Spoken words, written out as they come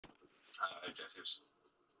objectives.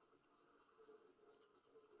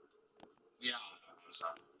 Yeah, I'm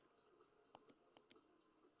sorry.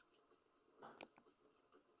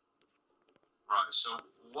 Right, so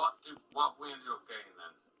what we ended up getting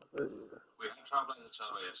then? We had Trailblazer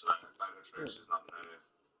Turbo yesterday, Bagger Tricks is not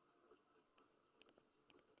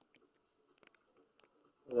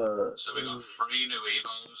new. So we got 3 new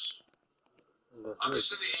Evos.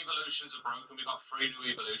 Obviously the evolutions are broken, we got 3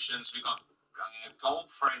 new evolutions. We got Gold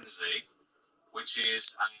Frenzy, which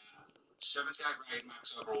is 78 rated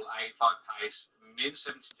max overall, 85 pace, min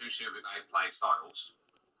 72 shoot with 8 play styles.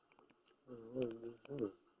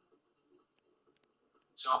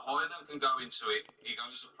 So Hoyland can go into it. He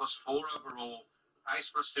goes at +4 overall,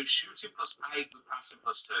 pace +2, shooting +8 with passing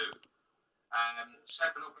 +2.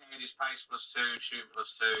 Second upgrade is pace +2, shooting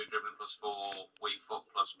 +2, dribbling +4, weak foot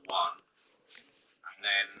 +1. And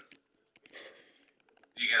then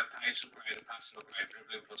you get a pace upgrade, a passing upgrade,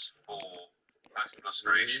 dribbling +4, passing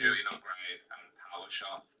 +3, shooting upgrade, and power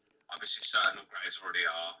shot. Obviously, certain upgrades already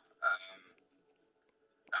are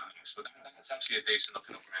that max, but that's actually a decent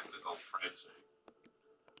looking upgrade for the Gold Frenzy.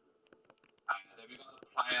 Then we've got the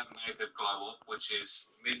player maker glow up, which is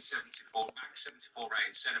min 74, max 74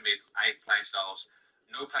 rated, center mid, 8 playstyles,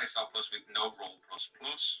 no playstyle plus with no roll plus.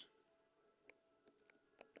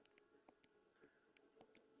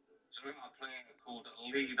 So we've got a player called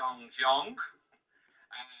Lee Dong Hyung.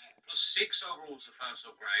 +6 overall is the first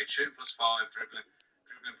upgrade, shooting +5, dribbling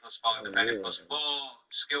 +5, defending +4,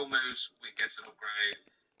 skill moves, we gets an upgrade,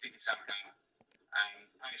 tiki taka, and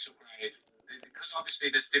pace upgrade. Because obviously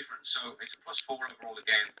there's different, so it's a +4 overall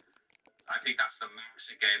again. I think that's the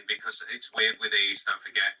max again because it's weird with these. Don't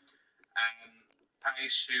forget,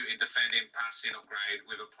 pace, shooting, defending, passing upgrade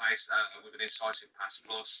with with an incisive pass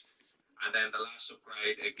plus, and then the last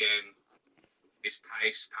upgrade again is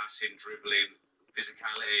pace, passing, dribbling,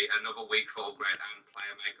 physicality, another weak foot upgrade, and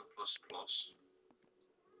player maker plus.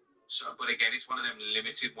 So, but again, it's one of them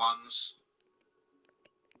limited ones.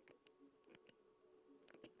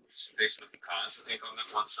 This looking cards, I think, on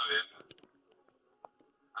that one, so yeah.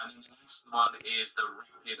 And then the last one is the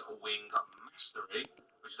Rapid Wing Mastery,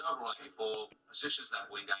 which is overall 84, positions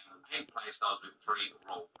left wing down, 8 playstyles with 3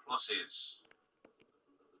 roll pluses.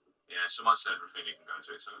 Yeah, someone said Rafinha can go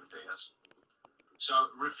into it, so yes.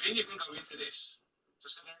 So Rafinha can go into this.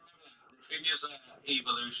 Just remember that. Rafinha's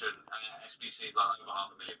evolution, SBC is like over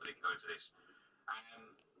 500,000, but he can go into this.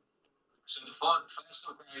 So the first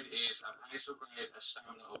upgrade is a pace upgrade, a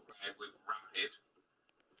stamina upgrade with rapid.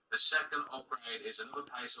 The second upgrade is another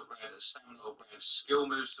pace upgrade, a stamina upgrade, skill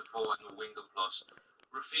moves to 4, and a winger plus.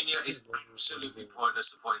 Rafinha is absolutely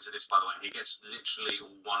pointless to put into this, by the way. He gets literally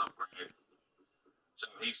 1 upgrade. So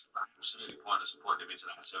he's absolutely pointless to put him into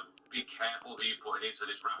that. So be careful who you put into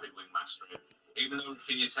this rapid wing mastery. Even though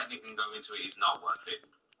Rafinha technically can go into it, he's not worth it.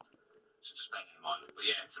 So just bear that in mind. But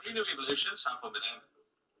yeah, 3 new evolutions, have fun with them.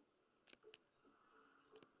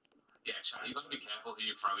 Yeah, chat, you've got to be careful who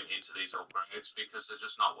you throw into these upgrades because they're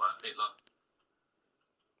just not worth it. Look,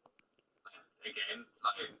 again,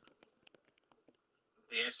 like,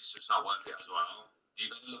 PS is just not worth it as well. You've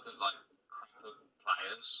got to look at, like, crap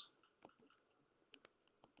players.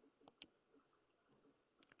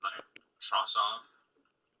 Like, Trossard.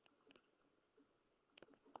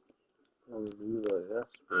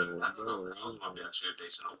 Carlos might be actually a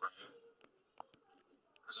decent upgrade.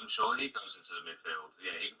 Because I'm sure he goes into the midfield.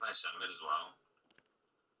 Yeah, he can play centre mid as well.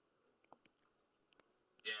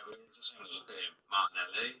 Yeah, we were just having a look at him.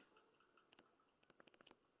 Martinelli.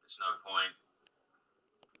 It's no point.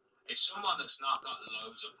 It's someone that's not got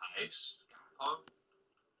loads of pace. Gakpo.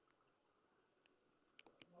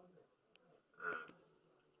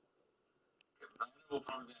 We'll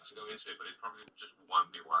probably be able to go into it, but it probably just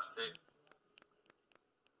won't be worth it.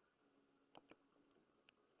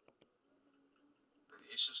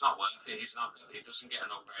 It's just not worth it. He doesn't get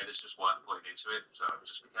an upgrade. It's just worth putting into it. So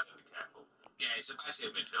just be careful. Yeah, it's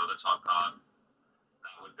basically a midfielder type card.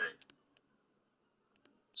 That would be.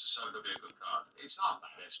 So could be a good card. It's not a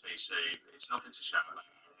bad SBC. It's nothing to shout about.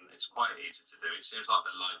 It's quite easy to do. It seems like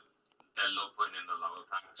they love putting in the lower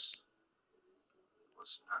packs.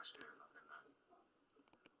 What's the packs doing? Nothing there.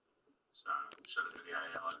 So should I do the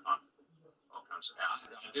AA icon?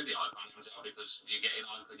 I do the icon because you're getting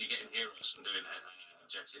heroes and doing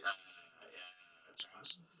chance.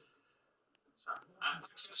 So,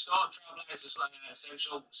 packs in the store, Trailblazers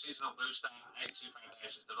Essential Seasonal Booster, 82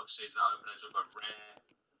 Foundations Deluxe Seasonal Openers with a rare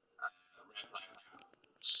player pack.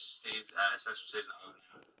 Essential Seasonal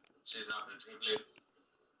Opener, Seasonal Opener Dribbling,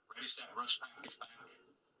 Ready Step Rush Pack is back,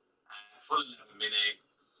 Full 11 Mini,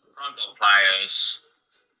 Prime Gold Players,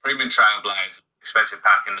 Premium Trailblazers. expensive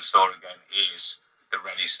pack in the store again is the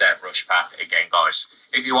Ready Step Rush pack. Again, guys,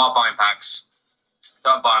 if you are buying packs,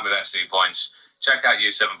 don't buy them with SC points. Check out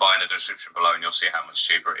U7 Buy in the description below and you'll see how much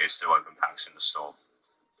cheaper it is to open packs in the store.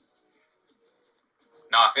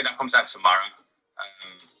 No, I think that comes out tomorrow.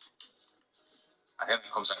 I think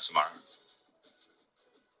that comes out tomorrow.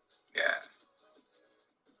 Yeah.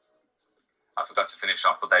 I forgot to finish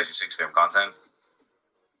off with Daisy 6 film content.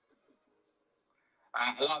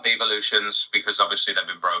 A lot of evolutions because obviously they've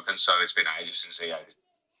been broken, so it's been ages since EA.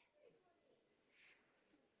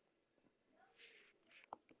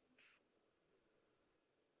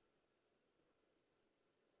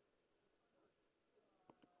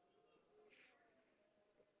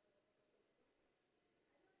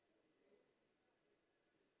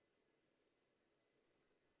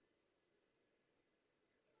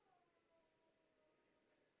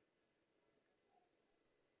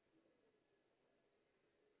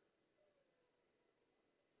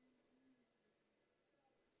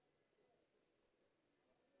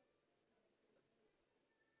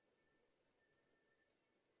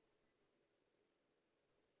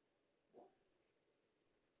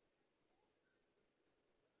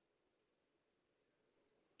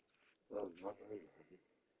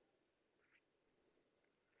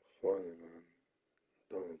 Sorry, man.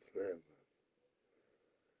 Don't play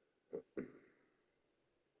that.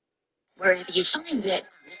 Wherever you find it,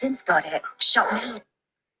 Amazon's got it. Shop now.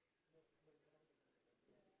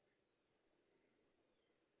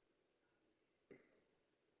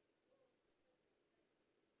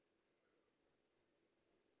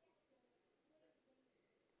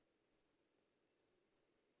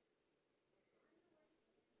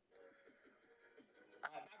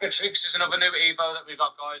 Bag of Tricks is another new Evo that we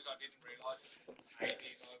got, guys. I didn't realise it's a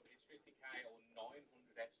Evo. It's 50k or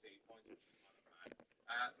 900 XD points.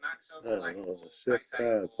 Max overlay for pace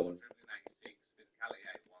 84, dribbling 86, physicality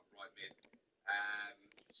 81, right mid.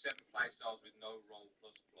 7 play styles with no roll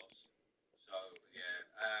plus plus. So yeah,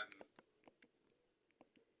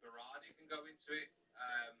 Berardi can go into it.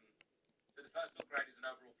 So the first upgrade is an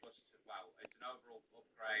overall plus. Well, it's an overall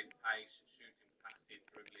upgrade: pace, shooting, passing,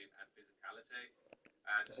 dribbling, and physicality.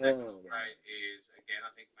 The second upgrade is again,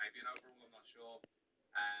 I think maybe an overall. I'm not sure.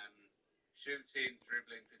 Shooting,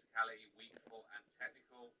 dribbling, physicality, weak foot, and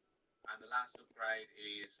technical. And the last upgrade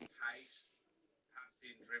is pace,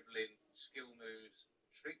 passing, dribbling, skill moves,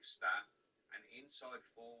 trick stat, and inside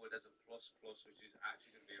forward as a plus plus, which is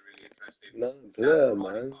actually going to be really interesting. No, yeah,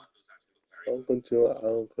 man. Welcome to our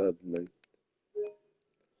own club, mate.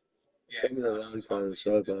 Come in and like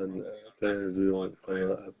sub and play a review for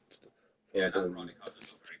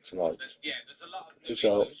tonight. Peace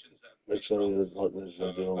out. Make sure you like this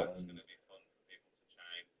video and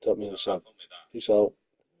drop me a sub. Peace out.